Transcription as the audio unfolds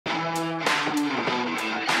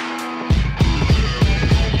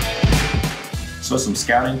So some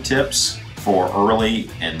scouting tips for early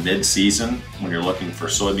and mid-season when you're looking for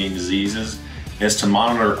soybean diseases is to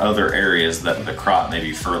monitor other areas that the crop may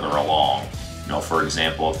be further along. For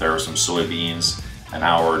example, if there were some soybeans an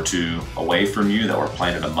hour or two away from you that were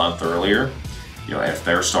planted a month earlier, if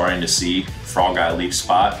they're starting to see frog eye leaf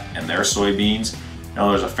spot in their soybeans,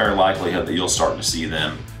 there's a fair likelihood that you'll start to see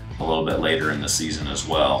them a little bit later in the season as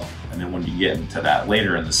well. And then when you get into that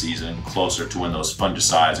later in the season, closer to when those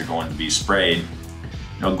fungicides are going to be sprayed,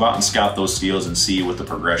 go out and scout those fields and see what the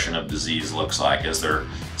progression of disease looks like. Is there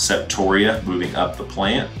septoria moving up the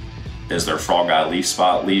plant? Is there frog eye leaf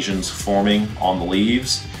spot lesions forming on the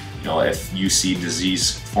leaves? If you see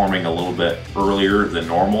disease forming a little bit earlier than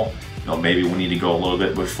normal, maybe we need to go a little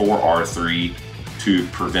bit before R3 to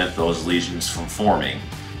prevent those lesions from forming.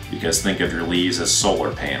 Because think of your leaves as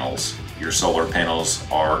solar panels. Your solar panels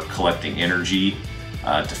are collecting energy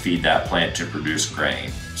to feed that plant to produce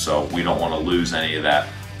grain. So we don't want to lose any of that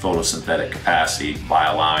photosynthetic capacity by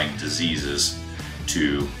allowing diseases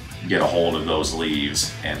to get a hold of those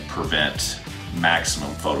leaves and prevent maximum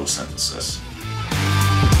photosynthesis.